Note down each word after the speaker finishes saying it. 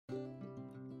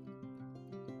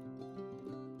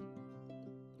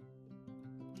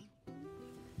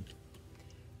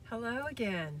Hello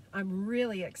again. I'm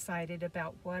really excited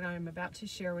about what I'm about to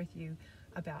share with you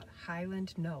about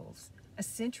Highland Knolls, a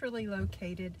centrally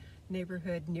located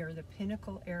neighborhood near the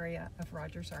Pinnacle area of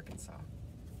Rogers, Arkansas.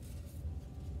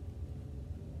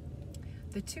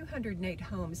 The 208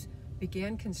 homes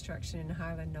began construction in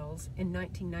Highland Knolls in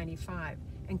 1995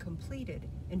 and completed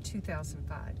in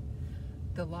 2005.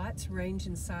 The lots range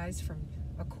in size from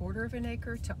 1/4 of an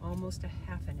acre to almost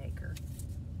 1/2 an acre.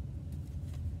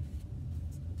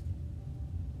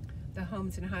 The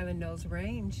homes in Highland Knolls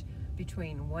range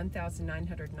between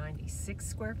 1,996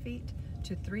 square feet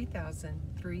to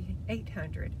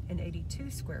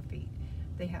 3,882 square feet.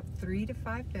 They have 3 to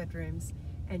 5 bedrooms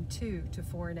and 2 to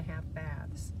 4.5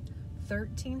 baths.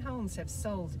 13 homes have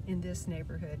sold in this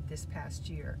neighborhood this past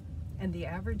year, and the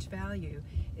average value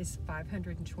is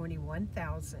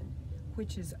 $521,000,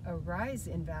 which is a rise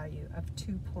in value of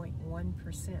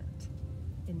 2.1%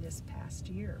 in this past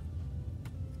year.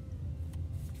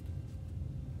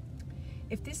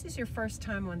 If this is your first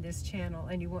time on this channel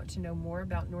and you want to know more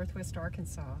about Northwest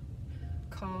Arkansas,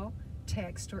 call,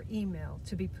 text, or email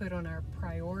to be put on our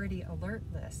priority alert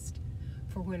list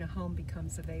for when a home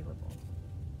becomes available.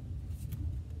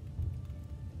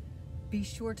 Be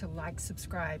sure to like,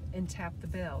 subscribe, and tap the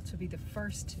bell to be the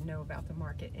first to know about the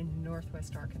market in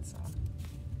Northwest Arkansas.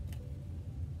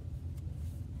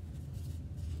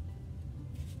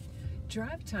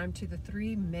 Drive time to the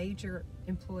 3 major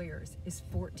employers is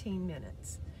 14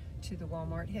 minutes. To the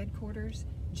Walmart headquarters,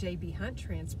 J.B. Hunt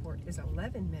Transport is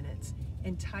 11 minutes,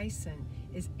 and Tyson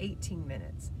is 18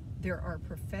 minutes. There are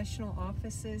professional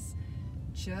offices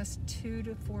just 2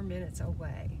 to 4 minutes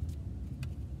away.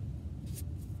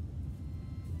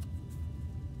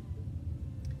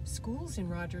 Schools in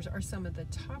Rogers are some of the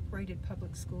top-rated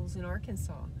public schools in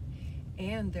Arkansas,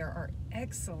 and there are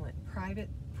excellent private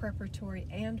preparatory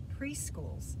and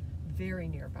preschools very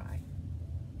nearby.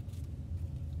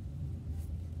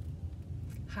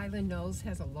 Highland Knolls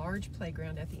has a large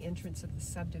playground at the entrance of the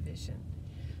subdivision,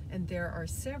 and there are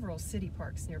several city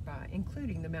parks nearby,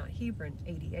 including the Mount Hebron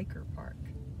 80-acre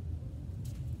park.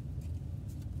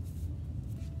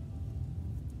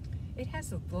 It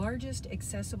has the largest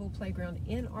accessible playground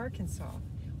in Arkansas,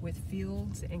 with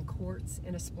fields and courts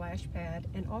and a splash pad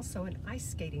and also an ice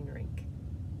skating rink.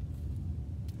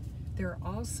 There are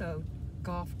also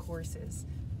golf courses,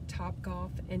 Top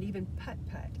Golf, and even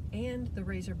putt-putt, and the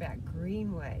Razorback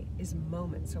Greenway is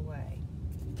moments away.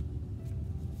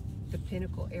 The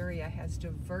Pinnacle area has a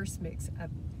diverse mix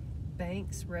of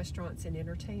banks, restaurants, and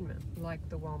entertainment, like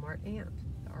the Walmart Amp,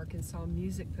 the Arkansas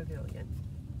Music Pavilion,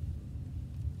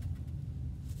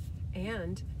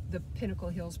 and the Pinnacle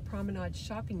Hills Promenade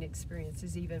shopping experience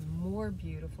is even more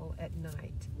beautiful at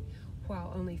night,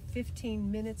 while only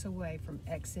 15 minutes away from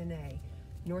XNA,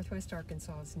 Northwest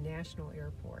Arkansas's national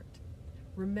airport.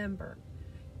 Remember,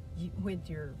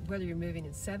 whether you're moving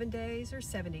in 7 days or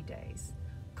 70 days,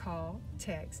 call,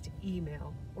 text,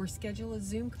 email, or schedule a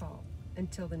Zoom call.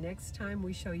 Until the next time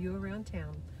we show you around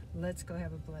town, let's go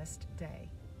have a blessed day.